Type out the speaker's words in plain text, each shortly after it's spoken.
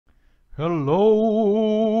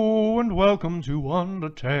Hello and welcome to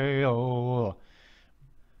Undertale.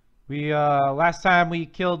 Last time we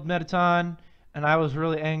killed Metaton and I was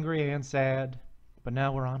really angry and sad, but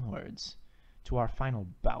now we're onwards to our final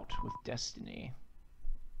bout with Destiny.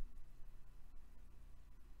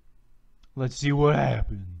 Let's see what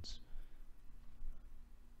happens.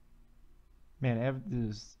 Man, it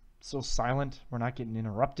is so silent. We're not getting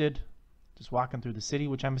interrupted. Just walking through the city,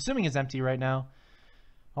 which I'm assuming is empty right now.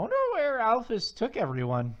 I wonder where Alphys took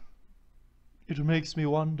everyone. It makes me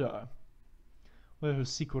wonder where her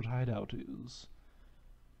secret hideout is.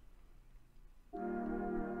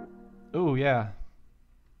 Oh, yeah.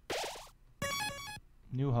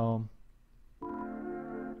 New home. Oh,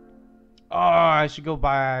 I should go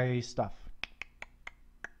buy stuff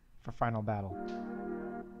for final battle.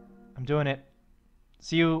 I'm doing it.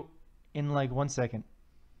 See you in like 1 second.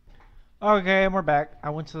 Okay, and we're back.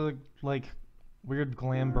 I went to the, weird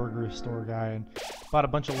glam burger store guy and bought a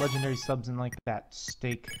bunch of legendary subs and like that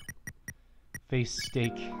steak. Face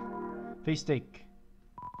steak.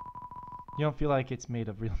 You don't feel like it's made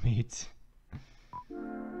of real meat.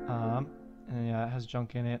 And yeah, it has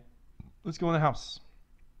junk in it. Let's go in the house.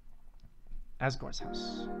 Asgore's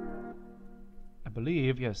house. I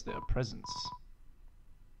believe, yes, there are presents.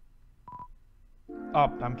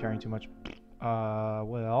 Oh, I'm carrying too much.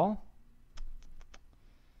 Well,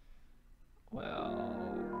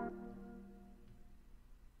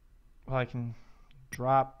 I can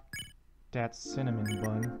drop that cinnamon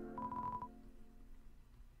bun.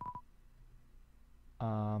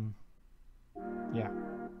 Yeah.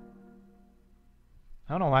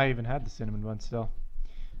 I don't know why I even had the cinnamon bun still.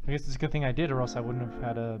 I guess it's a good thing I did, or else I wouldn't have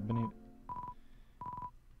had been.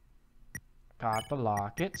 Got the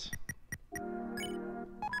locket.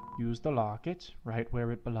 Use the locket right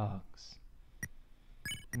where it belongs.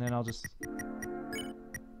 And then I'll just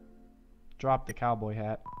drop the cowboy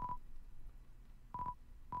hat.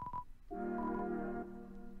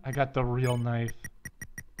 I got the real knife.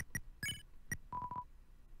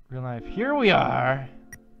 Real knife. Here we are.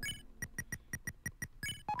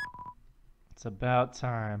 It's about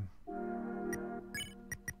time.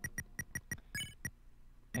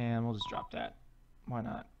 And we'll just drop that. Why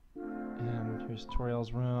not? And here's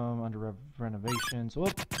Toriel's room under renovations.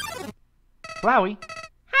 Whoop. Flowey.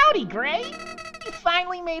 Howdy, Gray! You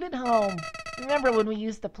finally made it home. Remember when we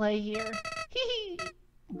used to play here? Hee hee!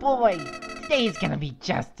 Boy, today's gonna be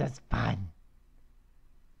just as fun.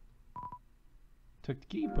 Took the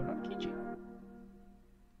key, put it on the keychain.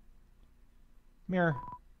 Mirror,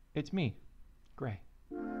 it's me, Gray.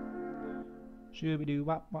 Shooby-doo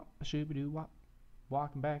wop wop, shooby-doo wop.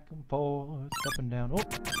 Walking back and forth, up and down. Oh,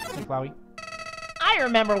 hey, Flowey. I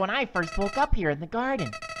remember when I first woke up here in the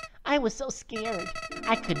garden. I was so scared.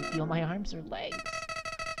 I couldn't feel my arms or legs.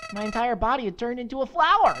 My entire body had turned into a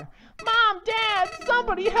flower. Mom, Dad,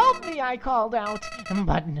 somebody help me, I called out.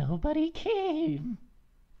 But nobody came.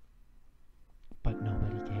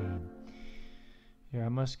 Here,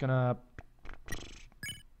 I'm just gonna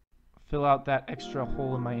fill out that extra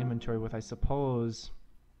hole in my inventory with, I suppose,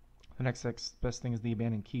 the next best thing is the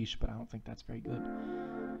abandoned quiche, but I don't think that's very good.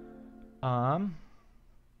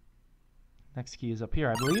 Next key is up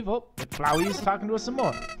here, I believe. Oh, Flowey is talking to us some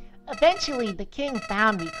more. Eventually, the king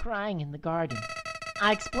found me crying in the garden.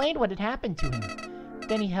 I explained what had happened to him.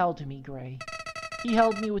 Then he held me, Gray. He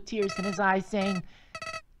held me with tears in his eyes, saying,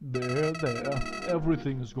 There,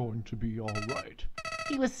 everything is going to be all right.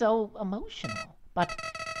 He was so emotional, but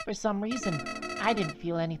for some reason, I didn't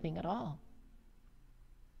feel anything at all.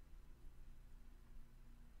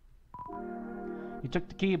 You took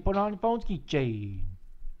the key and put it on your phone's keychain.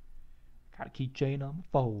 Got a keychain on my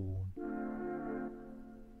phone.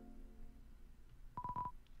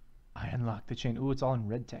 I unlocked the chain. Ooh, it's all in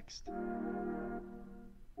red text.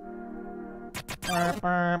 Burp,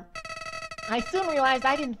 burp. I soon realized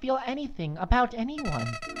I didn't feel anything about anyone.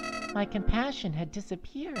 My compassion had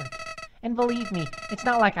disappeared. And believe me, it's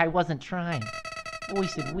not like I wasn't trying. I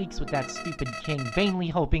wasted weeks with that stupid king, vainly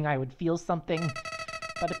hoping I would feel something.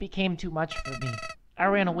 But it became too much for me. I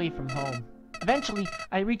ran away from home. Eventually,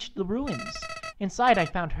 I reached the ruins. Inside, I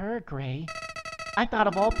found her, Gray. I thought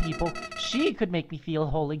of all people, she could make me feel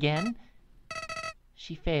whole again.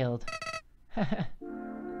 She failed. I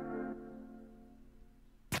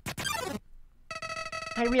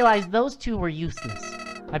realized those two were useless.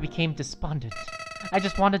 I became despondent. I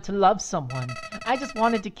just wanted to love someone. I just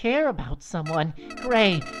wanted to care about someone.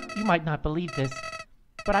 Gray, you might not believe this,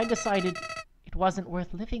 but I decided it wasn't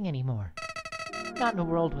worth living anymore. Not in a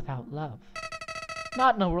world without love.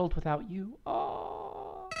 Not in a world without you.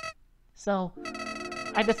 Oh. So,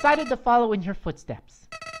 I decided to follow in your footsteps.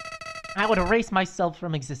 I would erase myself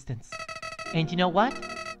from existence. And you know what?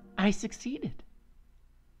 I succeeded.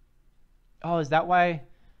 Oh, is that why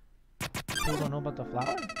people don't know about the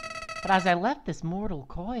flower? But as I left this mortal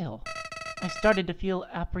coil, I started to feel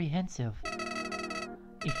apprehensive.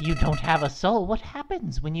 If you don't have a soul, what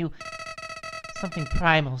happens when you... Something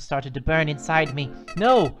primal started to burn inside me.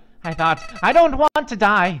 No, I thought, I don't want to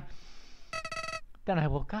die. Then I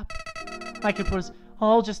woke up. Like it was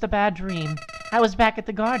all just a bad dream. I was back at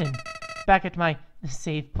the garden. Back at my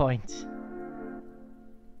save point.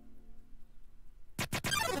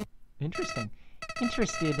 Interesting.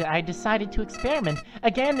 Interested, I decided to experiment.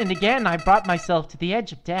 Again and again, I brought myself to the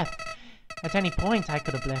edge of death. At any point, I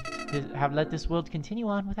could have let this world continue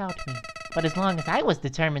on without me. But as long as I was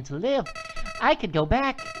determined to live, I could go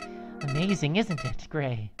back. Amazing, isn't it,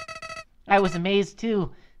 Gray? I was amazed,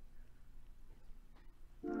 too.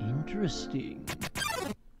 Interesting.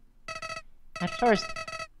 At first,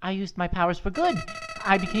 I used my powers for good.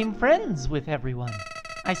 I became friends with everyone.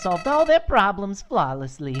 I solved all their problems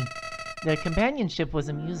flawlessly. Their companionship was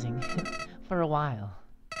amusing, for a while.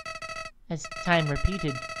 As time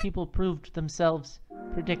repeated, people proved themselves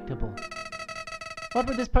predictable. What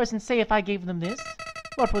would this person say if I gave them this?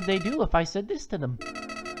 What would they do if I said this to them?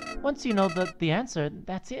 Once you know the answer,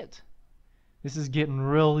 that's it. This is getting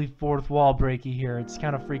really fourth wall breaky here. It's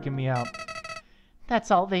kind of freaking me out.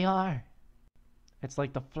 That's all they are. It's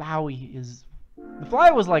like the Flowey is... The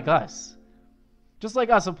Flowey was like us. Just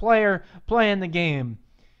like us, a player playing the game.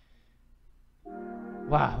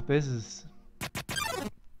 Wow, this is...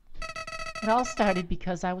 It all started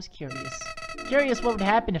because I was curious. Curious what would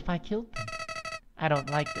happen if I killed them. I don't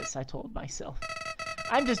like this, I told myself.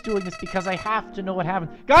 I'm just doing this because I have to know what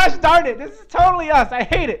happened. Gosh darn it! This is totally us! I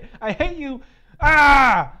hate it! I hate you!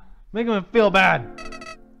 Ah! Making me feel bad.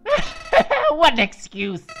 What an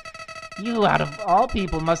excuse! You, out of all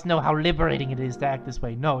people, must know how liberating it is to act this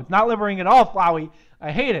way. No, it's not liberating at all, Flowey.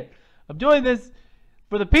 I hate it. I'm doing this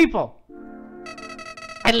for the people.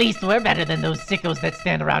 At least we're better than those sickos that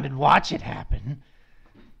stand around and watch it happen.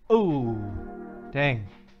 Ooh. Dang.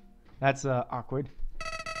 That's, awkward.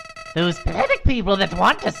 Those pathetic people that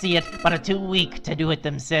want to see it, but are too weak to do it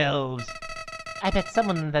themselves. I bet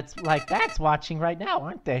someone that's like that's watching right now,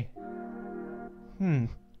 aren't they?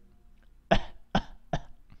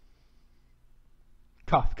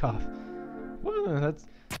 Cough, cough.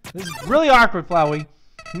 This is really awkward, Flowey.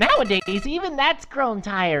 Nowadays, even that's grown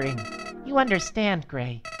tiring. You understand,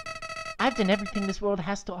 Gray. I've done everything this world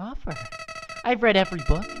has to offer. I've read every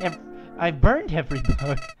book. I've burned every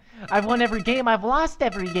book. I've won every game. I've lost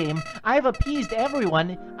every game. I've appeased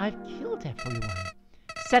everyone. I've killed everyone.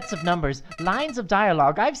 Sets of numbers, lines of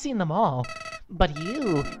dialogue. I've seen them all. But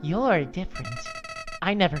you're different.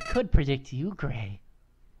 I never could predict you, Gray.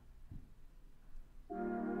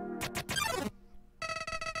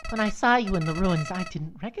 When I saw you in the ruins, I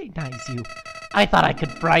didn't recognize you. I thought I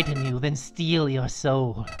could frighten you, then steal your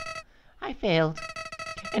soul. I failed.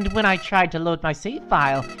 And when I tried to load my save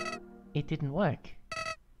file, it didn't work.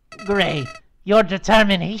 Gray, your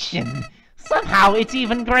determination. Somehow it's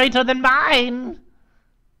even greater than mine.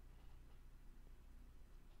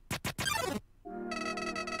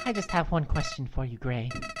 I just have one question for you, Gray.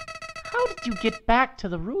 How did you get back to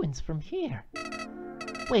the ruins from here?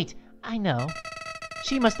 Wait, I know.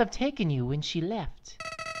 She must have taken you when she left,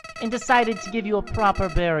 and decided to give you a proper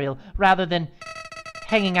burial rather than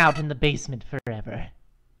hanging out in the basement forever.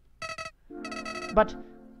 But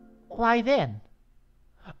why then?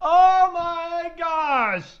 Oh my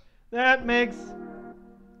gosh! That makes...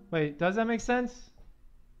 Wait, does that make sense?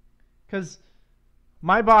 Because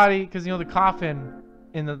my body, because you know the coffin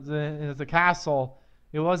in the castle,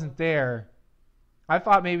 it wasn't there. I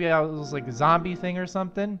thought maybe I was like a zombie thing or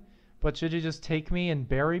something. But should you just take me and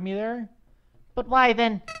bury me there? But why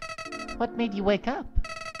then? What made you wake up?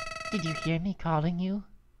 Did you hear me calling you?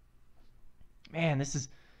 Man, this is...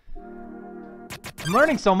 I'm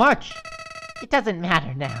learning so much. It doesn't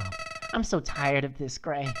matter now. I'm so tired of this,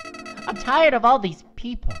 Gray. I'm tired of all these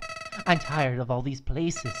people. I'm tired of all these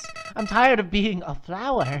places. I'm tired of being a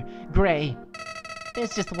flower, Gray.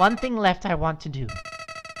 There's just one thing left I want to do.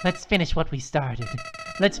 Let's finish what we started.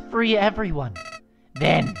 Let's free everyone.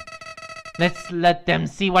 Then... let's let them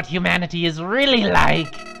see what humanity is really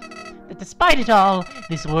like. That despite it all,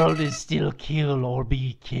 this world is still kill or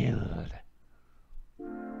be killed.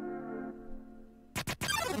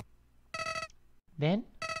 Then?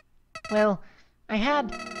 Well, I had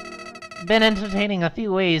been entertaining a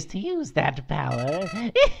few ways to use that power.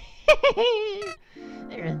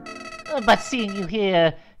 But seeing you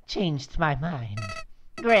here changed my mind.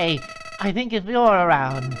 Gray, I think if you're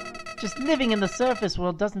around, just living in the surface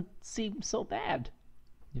world doesn't seem so bad.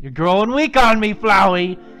 You're growing weak on me,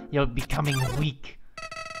 Flowey. You're becoming weak.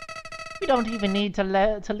 We don't even need to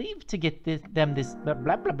leave to get them this blah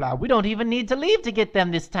blah blah. We don't even need to leave to get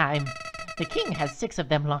them this time. The king has 6 of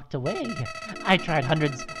them locked away. I tried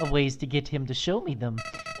hundreds of ways to get him to show me them,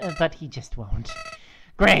 but he just won't.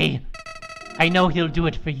 Gray, I know he'll do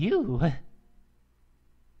it for you.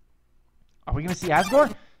 Are we gonna see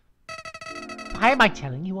Asgore? Why am I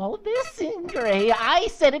telling you all this, Gray? I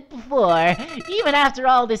said it before. Even after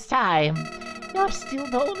all this time, you're still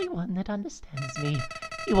the only one that understands me.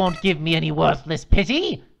 You won't give me any worthless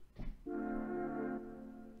pity. I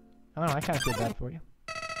don't know, I kind of feel bad for you.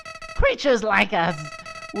 Creatures like us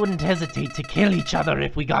wouldn't hesitate to kill each other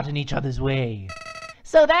if we got in each other's way.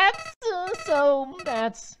 So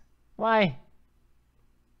that's why.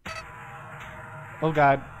 Oh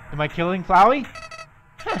God, am I killing Flowey?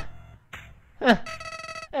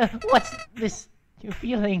 What's this you're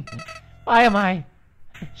feeling? Why am I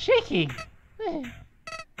shaking?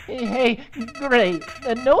 Hey, Gray,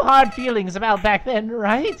 no hard feelings about back then,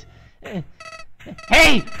 right?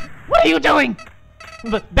 Hey, what are you doing?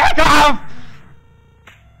 Back off!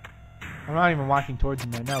 I'm not even walking towards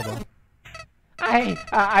him right now, though.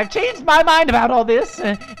 I've changed my mind about all this.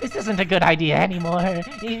 This isn't a good idea anymore.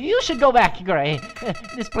 You should go back, Gray.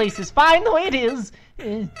 This place is fine the way it is.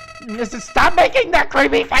 Stop making that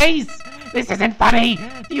creepy face! This isn't funny!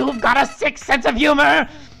 You've got a sick sense of humor!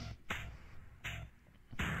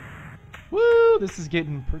 Woo! This is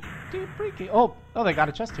getting pretty freaky. Oh, they got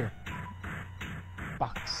a chest here.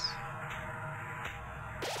 Box.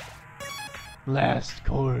 Last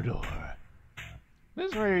corridor.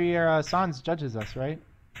 This is where your Sans judges us, right?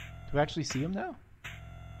 Do we actually see him now?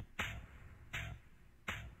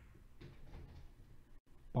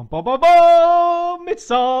 Bum bum bum bum! It's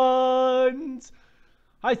Sans!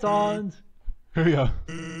 Hi, Sans! Hey,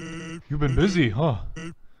 you've been busy, huh?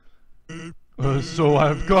 So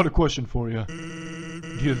I've got a question for you.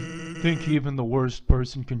 Do you think even the worst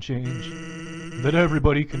person can change? That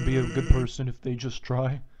everybody can be a good person if they just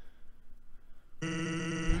try?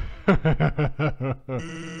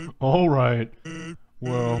 Alright.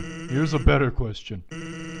 Well, here's a better question.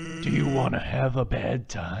 Do you want to have a bad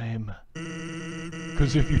time?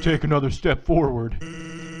 Because if you take another step forward,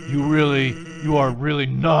 you are really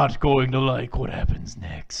not going to like what happens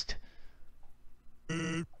next.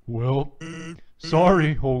 Well,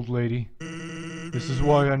 sorry, old lady. This is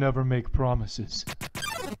why I never make promises.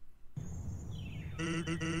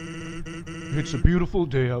 It's a beautiful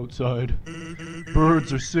day outside.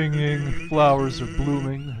 Birds are singing, flowers are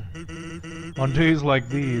blooming. On days like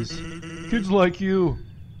these, kids like you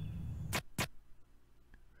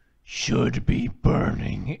should be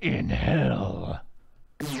burning in hell.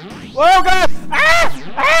 Whoa, God!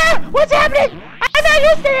 Ah! What's happening? I'm not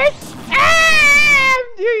used to this!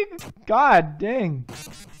 God dang.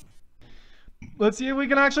 Let's see if we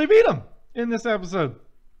can actually beat him in this episode.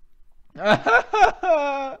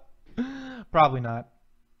 Probably not.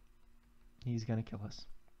 He's gonna kill us.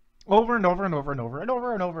 Over and over and over and over and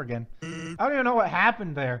over and over again. I don't even know what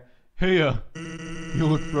happened there. Hey, you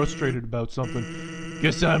look frustrated about something.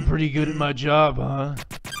 Guess I'm pretty good at my job, huh?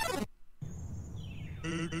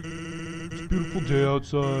 It's a beautiful day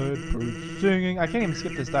outside, birds singing. I can't even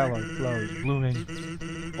skip this dialogue. Flowers blooming.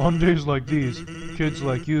 On days like these, kids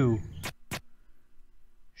like you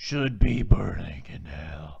should be burning in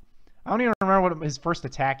hell. I don't even remember what his first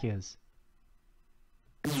attack is.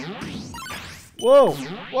 Whoa! Whoa,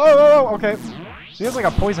 whoa, whoa, okay. So he has like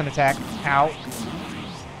a poison attack. Ow.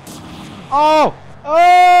 Oh! Oh!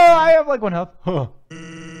 I have like 1 health. Huh.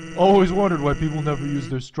 Always wondered why people never use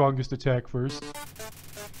their strongest attack first.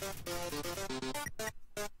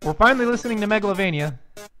 We're finally listening to Megalovania.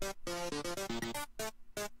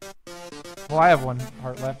 Well, I have 1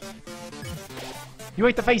 heart left. You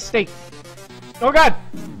ate the face steak. Oh God!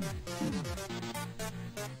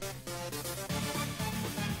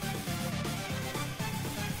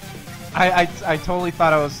 I totally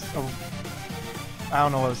thought I was... I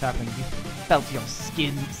don't know what was happening. You felt your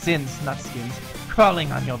sins, not skins,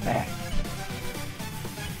 crawling on your back.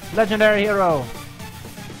 Legendary hero.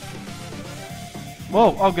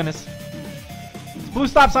 Whoa, oh goodness. It's blue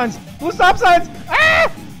stop signs! Blue stop signs!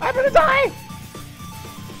 Ah! I'm gonna die!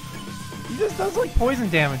 He just does like poison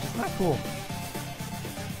damage, it's not cool.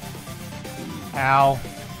 Ow.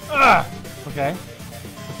 Ugh! Okay.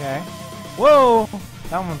 Okay. Whoa!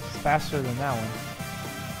 That one's faster than that one.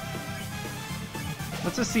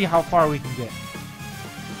 Let's just see how far we can get.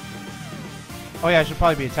 Oh yeah, I should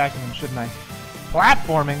probably be attacking him, shouldn't I?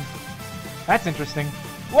 Platforming! That's interesting.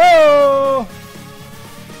 Whoa!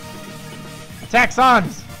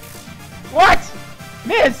 Taxons! What?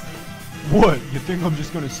 Missed! What? You think I'm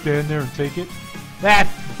just gonna stand there and take it? That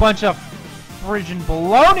bunch of friggin'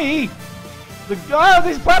 baloney! Oh,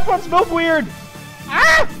 these platforms move weird!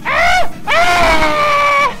 Ah! Ah!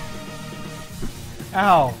 Ah!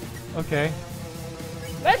 Ow. Okay.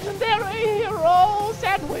 Legendary hero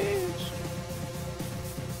sandwich!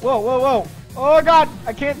 Whoa, whoa, whoa! Oh god!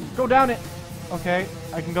 I can't go down it! Okay,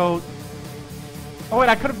 I can go... Oh wait,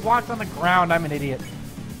 I could have walked on the ground. I'm an idiot.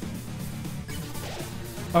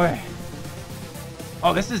 Okay.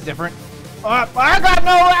 Oh, this is different. Oh god,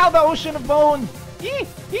 no! Ow, the ocean of bones! Yee!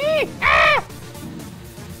 Yee! Ah!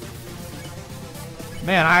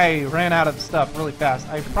 Man, I ran out of stuff really fast.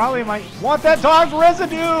 I probably might want that dog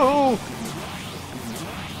residue!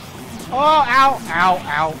 Oh, ow, ow,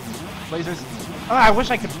 ow. Lasers. Oh, I wish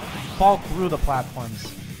I could fall through the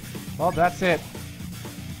platforms. Well, that's it.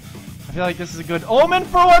 I feel like this is a good omen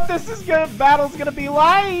for what this is battle's gonna be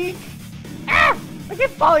like! Ah! I keep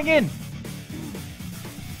falling in!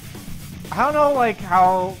 I don't know, like,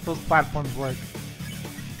 how those platforms work.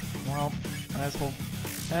 Well, asshole.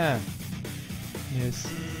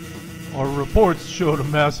 Yes. Our reports showed a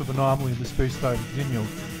massive anomaly in the space-time continuum.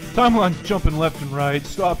 Timeline's jumping left and right,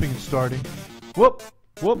 stopping and starting. Whoop!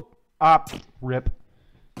 Whoop! Ah, rip.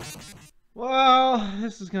 Well,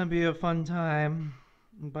 this is gonna be a fun time.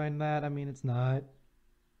 And by that, I mean it's not.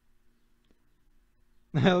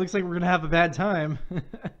 It looks like we're gonna have a bad time.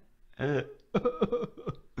 Okay.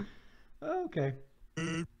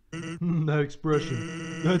 That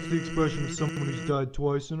expression. That's the expression of someone who's died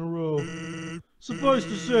twice in a row. Suffice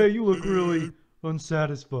to say, you look really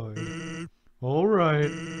unsatisfied.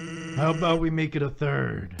 Alright. How about we make it a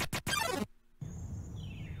third?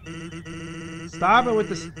 Stop it with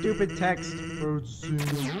the stupid text.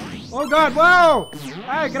 Oh god, whoa!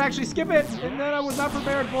 I can actually skip it, and then I was not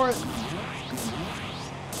prepared for it.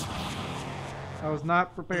 I was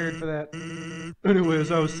not prepared for that. Anyway,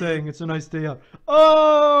 as I was saying, it's a nice day out.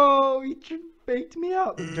 Oh, he faked me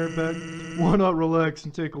out, the dirtbag. Why not relax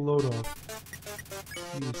and take a load off?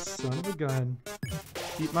 You son of a gun.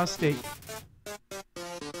 Eat my steak.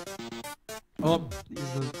 Oh,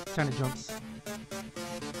 these are the tiny jumps.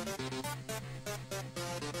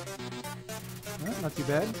 Well, not too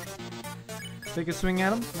bad. Take a swing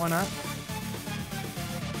at him. Why not?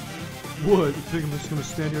 What? You think I'm just gonna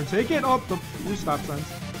stand here and take it? Oh, the blue stop signs.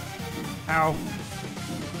 Ow.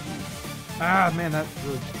 Ah, man, that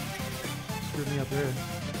really screwed me up there.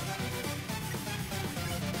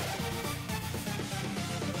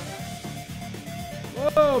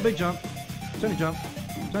 Whoa, big jump. Tiny jump.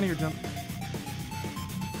 Tinier jump.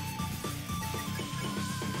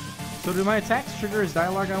 So do my attacks trigger his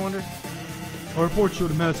dialogue, I wonder? Our report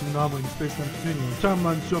showed a massive anomaly in space-time continuum.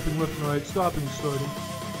 Timeline's jumping left and right, stopping and starting.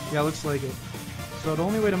 Yeah, looks like it. So the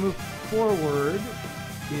only way to move forward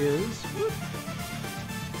is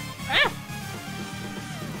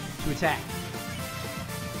to attack.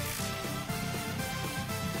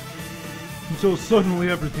 Until suddenly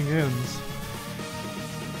everything ends.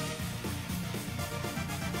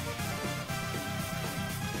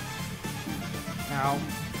 Ow.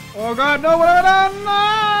 Oh god, no, what have I done? No!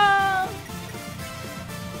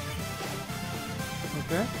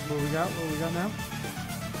 Okay, what we got? What we got now?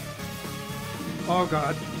 Oh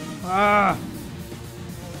god. Ah!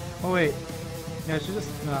 Oh wait. Yeah, I should just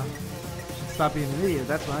should stop being an idiot.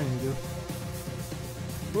 That's what I need to do.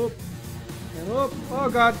 Whoop. And whoop. Oh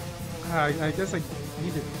god. I guess I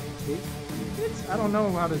need to take it? I don't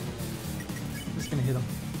know how to... I'm just gonna hit him.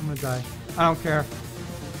 I'm gonna die. I don't care.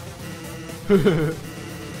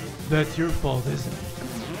 That's your fault, isn't it?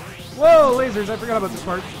 Whoa, lasers! I forgot about this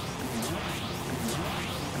part.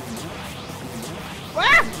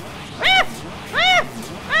 Ah! Ah! Ah!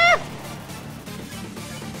 Ah!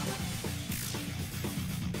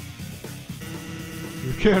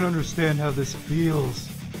 You can't understand how this feels.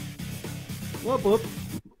 Whoop whoop.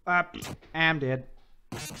 I'm dead.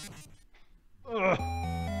 Ugh.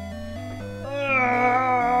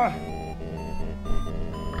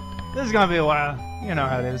 This is gonna be a while. You know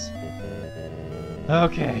how it is.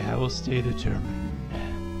 Okay, I will stay determined.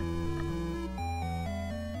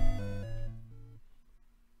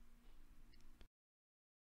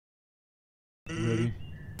 Ready?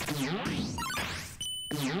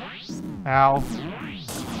 Ow.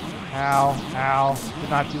 Ow. Ow. Did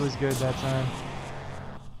not do as good that time.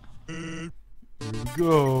 Here we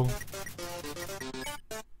go.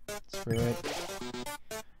 Screw it.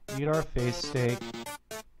 Eat our face steak.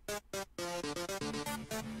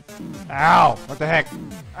 Ow! What the heck?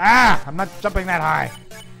 Ah! I'm not jumping that high.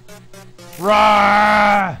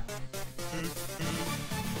 Rah!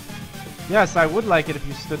 Yes, I would like it if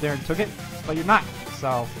you stood there and took it, but you're not,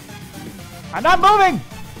 so... I'm not moving!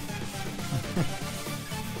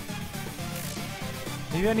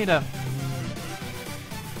 Maybe I need a...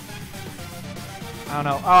 I don't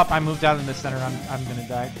know. Oh, I moved out in the center. I'm gonna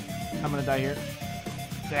die. I'm gonna die here.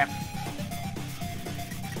 Damn.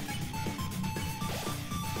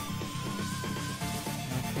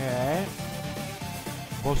 Okay.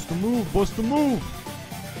 Bust the move, bust the move!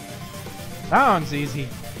 That one's easy.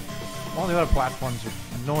 All the other platforms are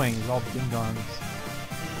annoying as all ding-dongs.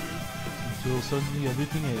 Until suddenly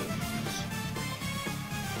everything ends.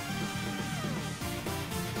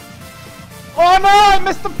 Oh no! I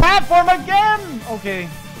missed the platform again! Okay,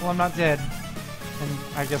 well I'm not dead. And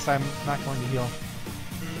I guess I'm not going to heal.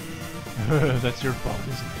 That's your fault,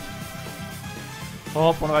 isn't it?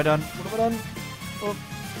 Oh, what have I done? What have I done? Oh.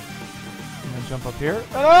 I'm gonna jump up here.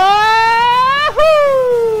 Ah!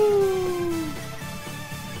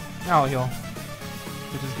 Now I'll heal.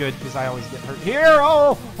 Which is good, because I always get hurt here.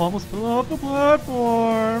 Oh! Almost fell off the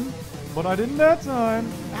platform. But I didn't that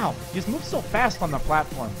time. Ow. You just move so fast on the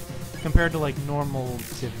platform. Compared to, like, normal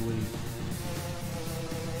Tivoli.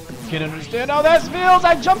 Can't understand how that feels.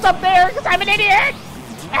 I jumped up there because I'm an idiot!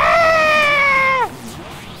 Ah!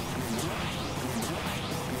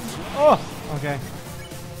 Oh! Okay.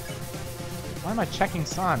 Why am I checking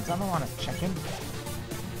Sans? I don't want to check him.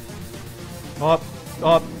 Oh,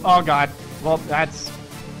 oh, oh god. Well, that's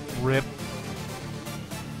rip.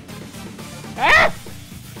 Ah!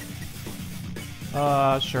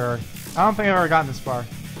 Sure. I don't think I've ever gotten this far.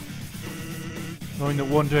 Knowing that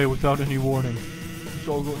one day, without any warning, it's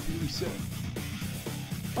all going to reset.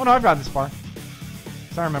 Oh no, I've gotten this far.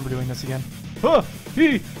 So I remember doing this again. Huh!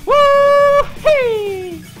 Hee! Woo!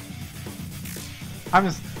 Hee! I'm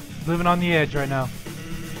just living on the edge right now.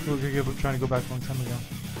 We're trying to go back a long time ago.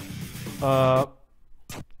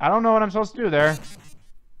 I don't know what I'm supposed to do there.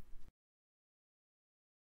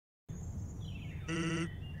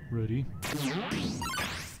 Ready?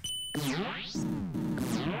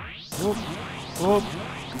 Oh, oh,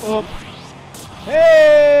 oh.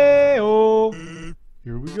 Hey! Oh!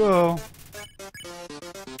 Here we go.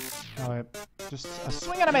 Alright, just a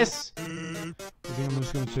swing and a miss. I think I'm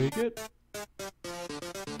just gonna take it.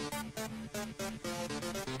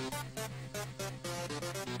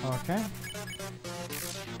 Okay.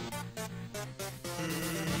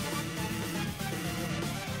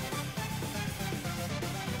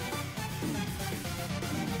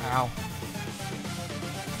 Ow.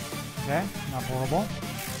 Okay, not horrible.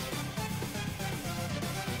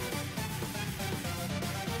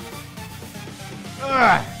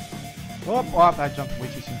 Ugh! Whoop, whoop, I jumped way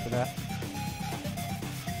too soon for that.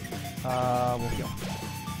 We'll go.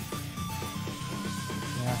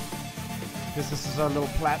 Yeah. Guess this is our little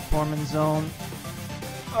platforming zone.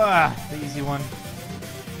 Ugh, the easy one.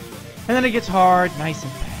 And then it gets hard, nice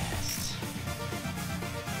and fast.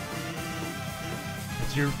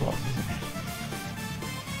 It's your fault, isn't it?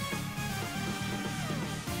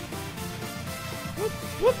 Whoop,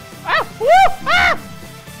 whoop, ah, whoop, ah!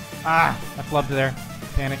 Ah, I flubbed there.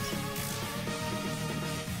 Panicked.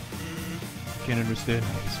 Can't understand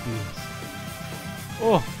how this feels.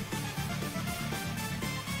 Oh.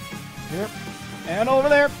 Here. And over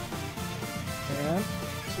there. And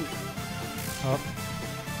sweet. Up.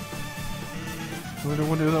 No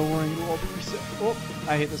wonder that warning will all be reset. Oh,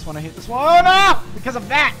 I hate this one. I hate this one. Oh no! Because of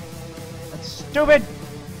that! That's stupid!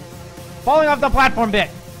 Falling off the platform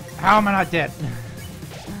bit. How am I not dead?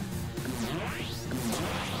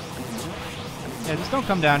 Yeah, just don't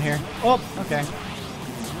come down here. Oh, okay.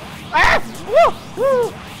 Ah! Woo!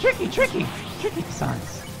 Woo! Tricky, tricky! Tricky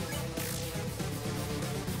signs.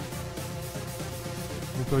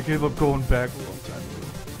 Look, I gave up going back a long time ago.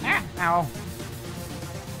 Ah! Ow.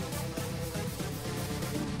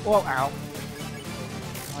 Whoa, ow.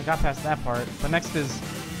 Well, I got past that part. But next is...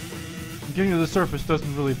 Getting to the surface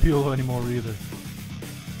doesn't really appeal anymore either.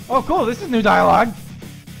 Oh, cool! This is new dialogue!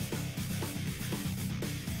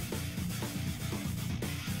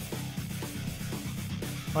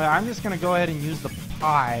 Well, I'm just gonna go ahead and use the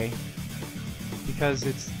pie because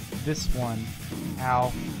it's this one.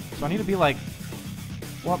 Ow. So I need to be like,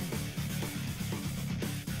 well,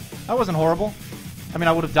 that wasn't horrible. I mean,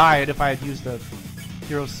 I would have died if I had used the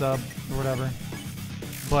hero sub or whatever.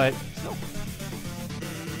 But still.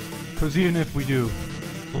 Because even if we do,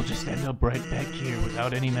 we'll just end up right back here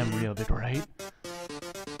without any memory of it, right?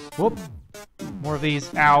 Whoop. More of these.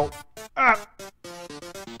 Ow. Ah.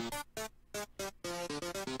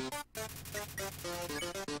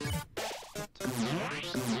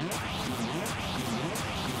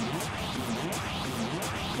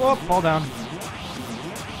 Whoop, fall down.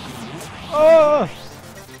 Oh!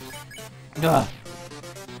 Ugh.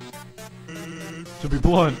 To be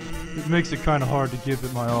blunt, it makes it kind of hard to give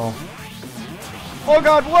it my all. Oh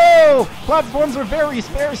god, whoa! Platforms are very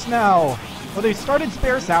sparse now! Well, they started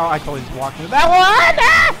sparse out. I totally just walked into that one!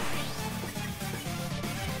 Ah!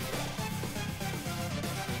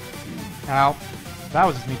 Ow. That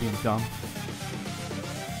was just me being dumb.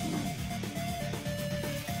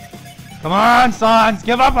 Come on, Sans!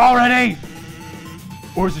 Give up already!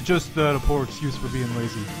 Or is it just a poor excuse for being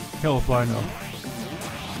lazy? Hell if I know.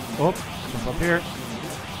 Oh, jump up here.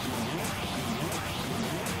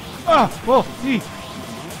 Ah! Whoa! Eek.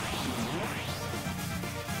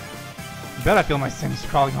 I bet I feel my sins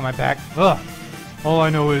crawling on my back. Ugh! All I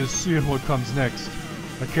know is, seeing what comes next,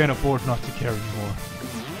 I can't afford not to care anymore.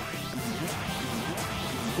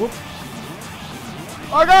 Whoop.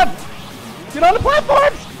 Oh god! Get on the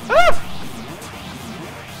platforms! Ah!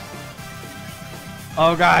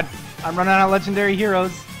 Oh god, I'm running out of legendary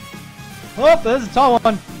heroes. Oh, there's a tall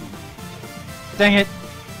one. Dang it.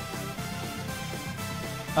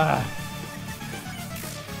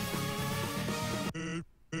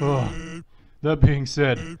 That being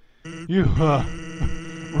said, you,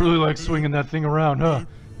 really like swinging that thing around, huh?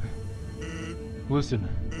 Listen,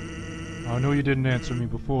 I know you didn't answer me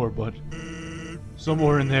before, but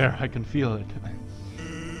somewhere in there I can feel it.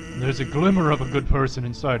 There's a glimmer of a good person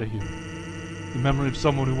inside of you. The memory of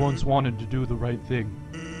someone who once wanted to do the right thing.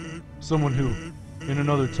 Someone who, in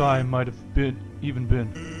another time, might have been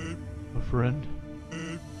a friend.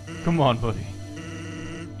 Come on, buddy.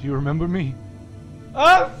 Do you remember me?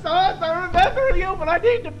 Oh, Sans, I remember you, but I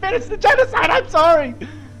need to finish the genocide. I'm sorry.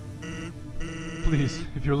 Please,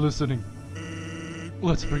 if you're listening,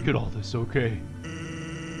 let's forget all this, okay?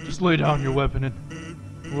 Just lay down your weapon and,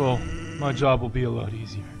 well, my job will be a lot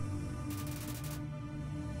easier.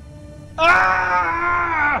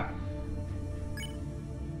 Ah!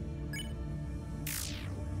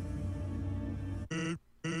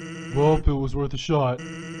 Well, it was worth a shot.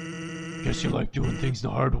 Guess you like doing things the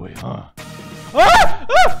hard way, huh? Ah!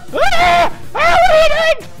 Ah! Ah! Ah! What are you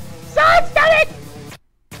doing? Sans, stop it!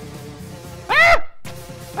 Ah!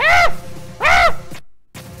 Ah! Ah!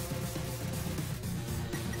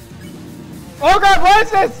 Oh god, what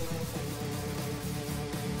is this?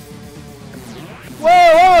 Whoa,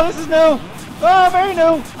 whoa, this is new. Oh, very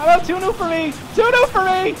new. I know, too new for me. Too new for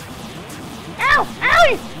me. Ow!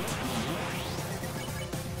 Owie!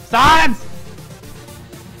 Sans!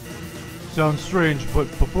 Sounds strange, but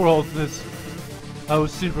before all this, I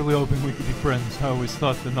was secretly hoping we could be friends. I always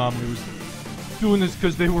thought the Nominee was doing this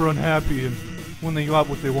because they were unhappy, and when they got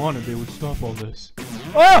what they wanted, they would stop all this.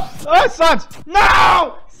 Oh! Oh, Sans!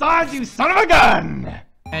 No! Sans, you son of a gun!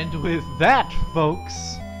 And with that,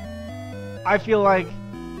 folks, I feel like,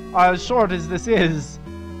 as short as this is,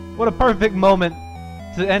 what a perfect moment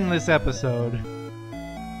to end this episode.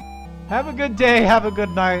 Have a good day, have a good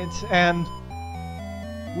night, and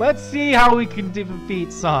let's see how we can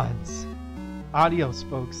defeat Sans. Adios,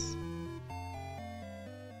 folks.